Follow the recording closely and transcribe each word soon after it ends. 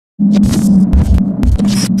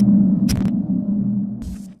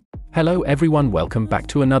Hello everyone, welcome back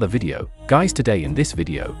to another video. Guys, today in this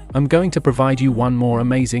video, I'm going to provide you one more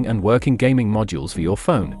amazing and working gaming modules for your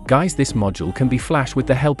phone. Guys, this module can be flashed with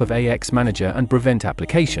the help of AX Manager and Brevent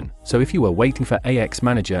application. So if you are waiting for AX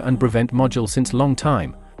Manager and Brevent module since long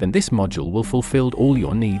time, then this module will fulfill all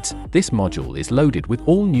your needs. This module is loaded with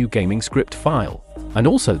all new gaming script file. And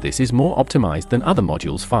also this is more optimized than other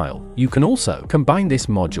modules file. You can also combine this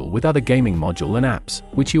module with other gaming module and apps,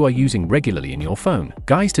 which you are using regularly in your phone.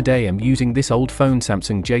 Guys, today I'm using this old phone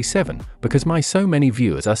Samsung J7, because so many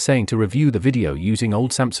viewers are saying to review the video using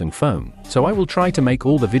old Samsung phone. So I will try to make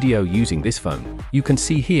all the video using this phone. You can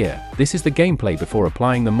see here, this is the gameplay before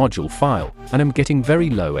applying the module file, and I'm getting very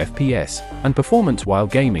low FPS and performance while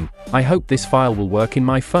gaming. I hope this file will work in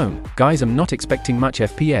my phone. Guys, I'm not expecting much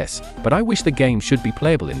FPS, but I wish the game should be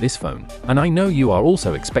playable in this phone, and I know you are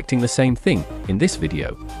also expecting the same thing. In this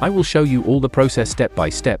video, I will show you all the process step by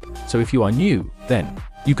step, so if you are new, then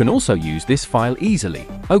you can also use this file easily.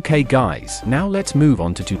 Okay guys, now let's move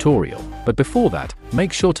on to tutorial. But before that,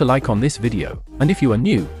 make sure to like on this video, and if you are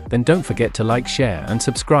new, then don't forget to like, share and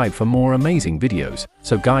subscribe for more amazing videos.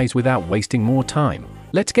 So guys, without wasting more time,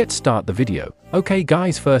 let's get start the video. Okay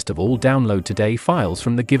guys, first of all, download today files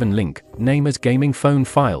from the given link, name as gaming phone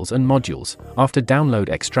files and modules. After download,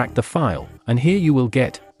 extract the file, and here you will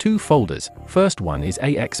get two folders. First one is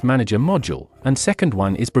AX Manager module, and second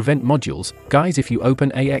one is Brevent modules. Guys, if you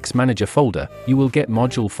open AX Manager folder, you will get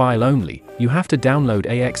module file only. You have to download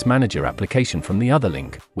AX Manager application from the other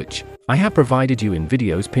link, which I have provided you in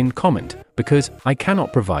video's pinned comment, because I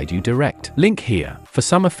cannot provide you direct link here for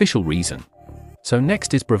some official reason. So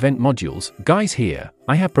next is Brevent modules. Guys, here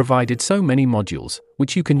I have provided so many modules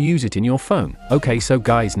which you can use it in your phone. Okay, so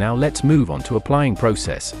guys, now let's move on to applying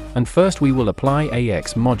process, and first we will apply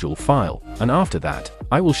AX module file, and after that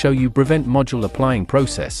I will show you Brevent module applying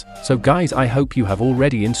process. So guys, I hope you have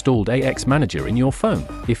already installed AX Manager in your phone.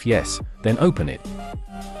 If yes, then open it.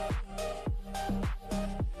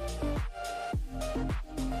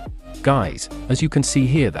 Guys, as you can see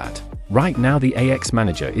here that right now the AX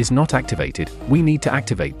Manager is not activated. We need to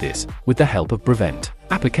activate this with the help of Brevent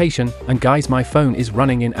application, and guys, my phone is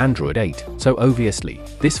running in Android 8, so obviously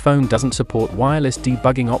this phone doesn't support wireless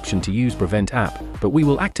debugging option to use Brevent app, but we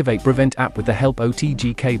will activate Brevent app with the help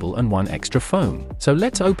OTG cable and one extra phone. So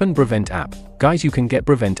let's open Brevent app. Guys, you can get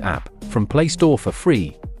Brevent app from Play Store for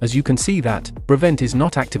free. As you can see that Brevent is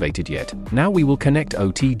not activated yet. Now we will connect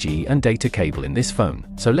OTG and data cable in this phone.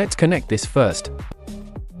 So let's connect this first.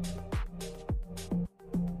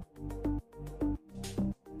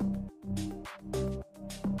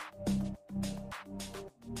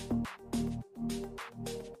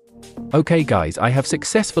 Okay guys, I have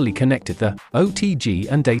successfully connected the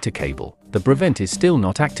OTG and data cable. The Brevent is still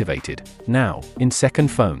not activated. Now, in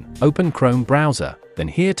second phone, open Chrome browser, then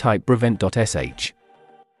here type brevent.sh.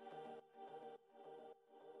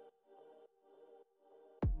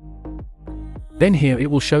 Then here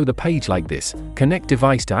it will show the page like this, connect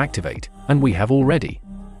device to activate, and we have already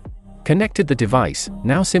connected the device.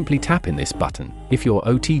 Now simply tap in this button. If your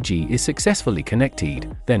OTG is successfully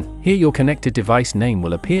connected, then here your connected device name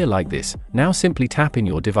will appear like this. Now simply tap in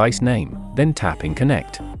your device name, then tap in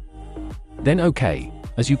connect. Then OK.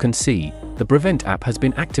 As you can see, the Brevent app has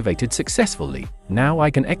been activated successfully. Now I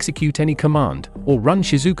can execute any command or run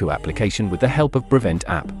Shizuku application with the help of Brevent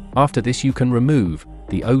app. After this you can remove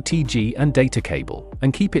the OTG and data cable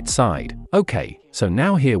and keep it side. Okay, so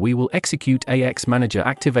now here we will execute AX Manager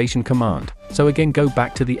activation command. So again, go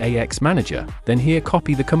back to the AX Manager, then here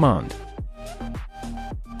copy the command.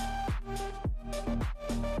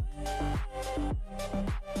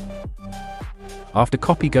 After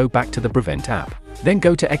copy, go back to the Brevent app. Then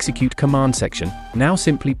go to execute command section. Now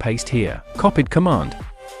simply paste here copied command.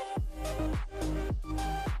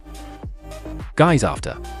 Guys,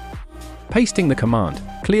 after pasting the command,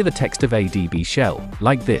 clear the text of ADB shell,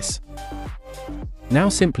 like this. Now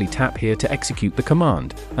simply tap here to execute the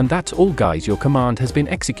command, and that's all guys, your command has been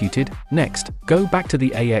executed. Next, go back to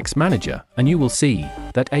the AX Manager, and you will see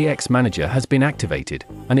that AX Manager has been activated,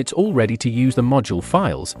 and it's all ready to use the module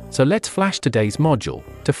files. So let's flash today's module.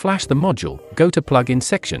 To flash the module, go to plugin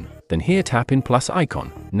section, then here tap in plus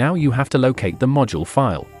icon. Now you have to locate the module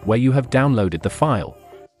file, where you have downloaded the file.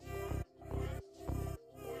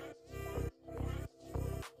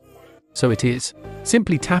 So it is.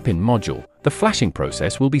 Simply tap in module. The flashing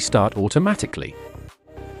process will be start automatically.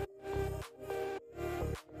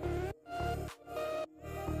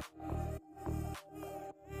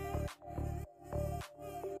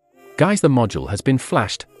 Guys, the module has been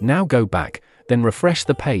flashed. Now go back. then refresh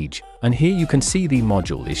the page, and here you can see the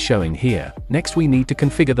module is showing here. Next we need to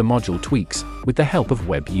configure the module tweaks with the help of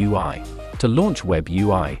Web UI. To launch Web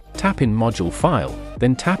UI, tap in Module File,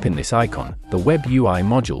 then tap in this icon. The Web UI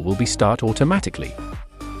module will be start automatically.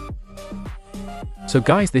 So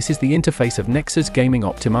guys, this is the interface of Nexus Gaming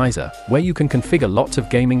Optimizer, where you can configure lots of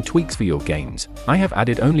gaming tweaks for your games. I have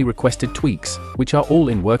added only requested tweaks, which are all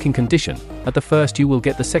in working condition. At the first you will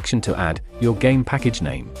get the section to add your game package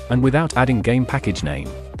name, and without adding game package name,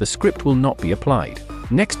 the script will not be applied.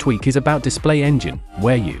 Next tweak is about display engine,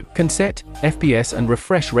 where you can set FPS and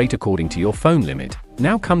refresh rate according to your phone limit.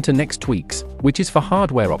 Now come to next tweaks, which is for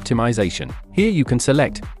hardware optimization. Here you can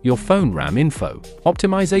select your phone RAM info,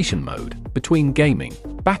 optimization mode, between gaming,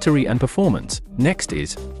 battery and performance. Next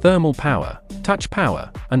is thermal power, touch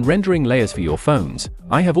power, and rendering layers for your phones.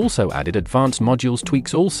 I have also added advanced modules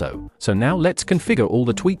tweaks also. So now let's configure all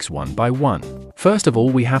the tweaks one by one. First of all,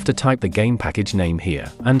 we have to type the game package name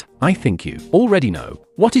here, and I think you already know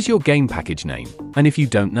what is your game package name, and if you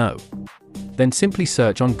don't know, then simply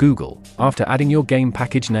search on Google. After adding your game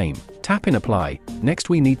package name, tap in apply. Next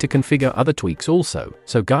we need to configure other tweaks also.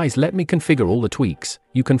 So guys, let me configure all the tweaks.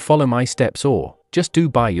 You can follow my steps or just do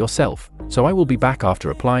by yourself. So I will be back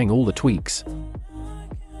after applying all the tweaks.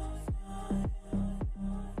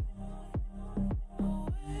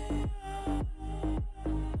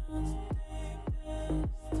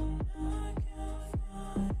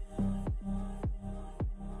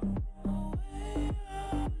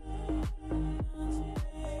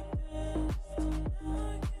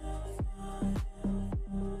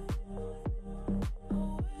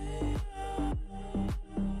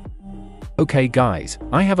 Okay guys,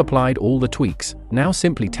 I have applied all the tweaks. Now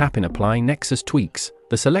simply tap in apply Nexus tweaks.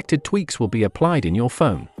 The selected tweaks will be applied in your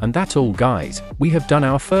phone. And that's all guys, we have done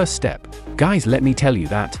our first step. Guys, let me tell you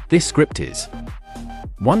that this script is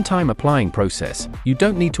one-time applying process. You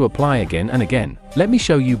don't need to apply again and again. Let me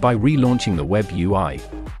show you by relaunching the Web UI.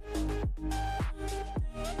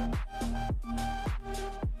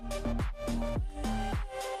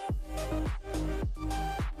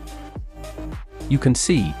 You can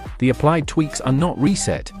see the applied tweaks are not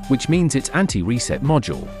reset, which means it's anti-reset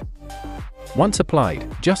module. Once applied,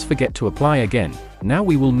 just forget to apply again. Now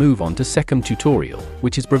we will move on to second tutorial,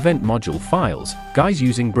 which is Brevent module files. Guys,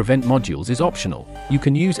 using Brevent modules is optional. You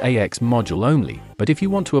can use AX module only, but if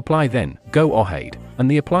you want to apply then, go ahead.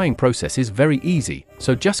 And the applying process is very easy,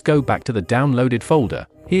 so just go back to the downloaded folder.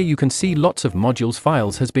 Here you can see lots of modules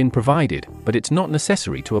files has been provided, but it's not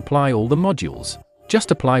necessary to apply all the modules.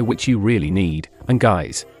 Just apply which you really need. And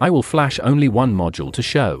guys, I will flash only one module to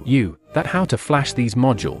show you that how to flash these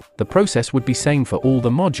module. The process would be same for all the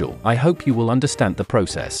module. I hope you will understand the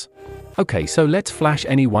process. Okay, so let's flash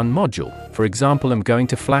any one module. For example, I'm going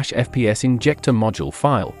to flash FPS injector module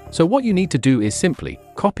file. So what you need to do is simply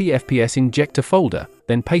copy FPS injector folder,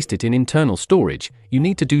 then paste it in internal storage. You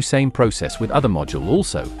need to do same process with other module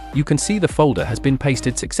also. You can see the folder has been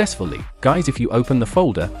pasted successfully. Guys, if you open the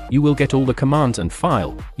folder, you will get all the commands and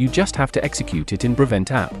file. You just have to execute it in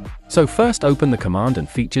Brevent app. So first open the command and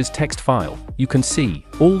features text file. You can see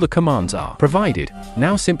all the commands are provided.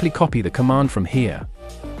 Now simply copy the command from here.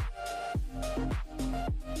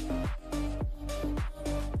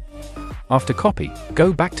 After copy,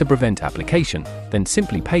 go back to Brevent application, then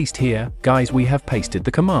simply paste here. Guys, we have pasted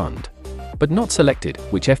the command, but not selected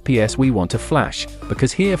which FPS we want to flash,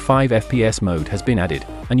 because here 5 FPS mode has been added,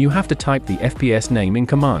 and you have to type the FPS name in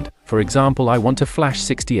command. For example, I want to flash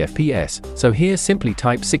 60 FPS, so here simply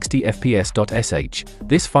type 60fps.sh,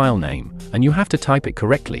 this file name, and you have to type it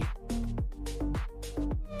correctly.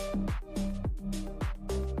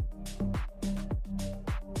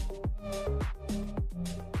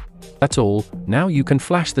 That's all. Now you can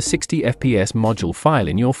flash the 60 FPS module file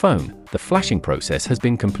in your phone. The flashing process has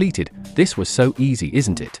been completed. This was so easy,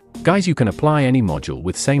 isn't it? Guys, you can apply any module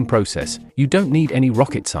with same process. You don't need any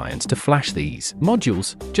rocket science to flash these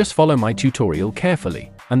modules. Just follow my tutorial carefully.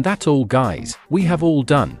 And that's all guys. We have all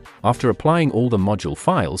done. After applying all the module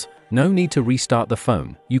files, no need to restart the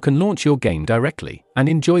phone. You can launch your game directly and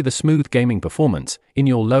enjoy the smooth gaming performance in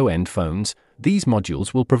your low-end phones. These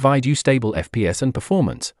modules will provide you stable FPS and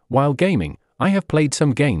performance while gaming. I have played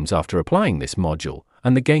some games after applying this module,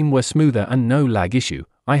 and the game were smoother and no lag issue.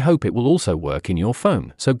 I hope it will also work in your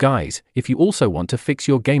phone. So guys, if you also want to fix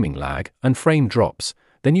your gaming lag and frame drops,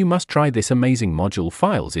 then you must try this amazing module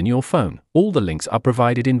files in your phone. All the links are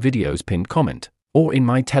provided in video's pinned comment or in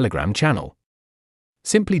my Telegram channel.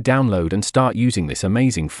 Simply download and start using this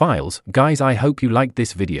amazing files. Guys, I hope you liked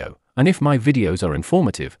this video, and if my videos are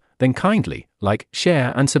informative, then kindly like,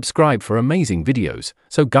 share and subscribe for amazing videos.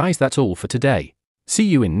 So guys, that's all for today. See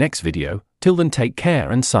you in next video. Till then, take care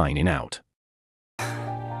and signing out.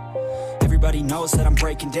 Everybody knows that I'm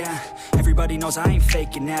breaking down. Everybody knows I ain't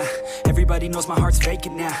faking now. Everybody knows my heart's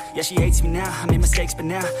vacant now. Yeah, she hates me now, I made mistakes but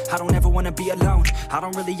now I don't ever wanna be alone. I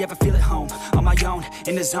don't really ever feel at home. On my own,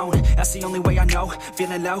 in the zone, that's the only way I know.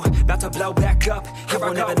 Feeling low, about to blow back up. Here I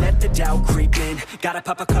won't ever let the doubt creep in. Gotta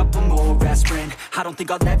pop a couple more aspirin. I don't think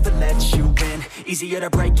I'll ever let you in. Easier to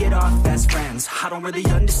break it off as friends. I don't really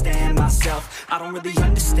understand myself. I don't really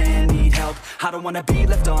understand, need help. I don't wanna be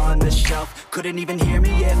left on the shelf. Couldn't even hear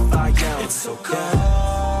me if I yelled. It's so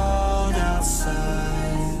cold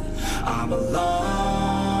outside, I'm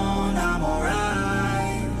alone, I'm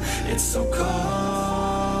alright. It's so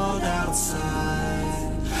cold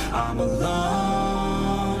outside, I'm alone.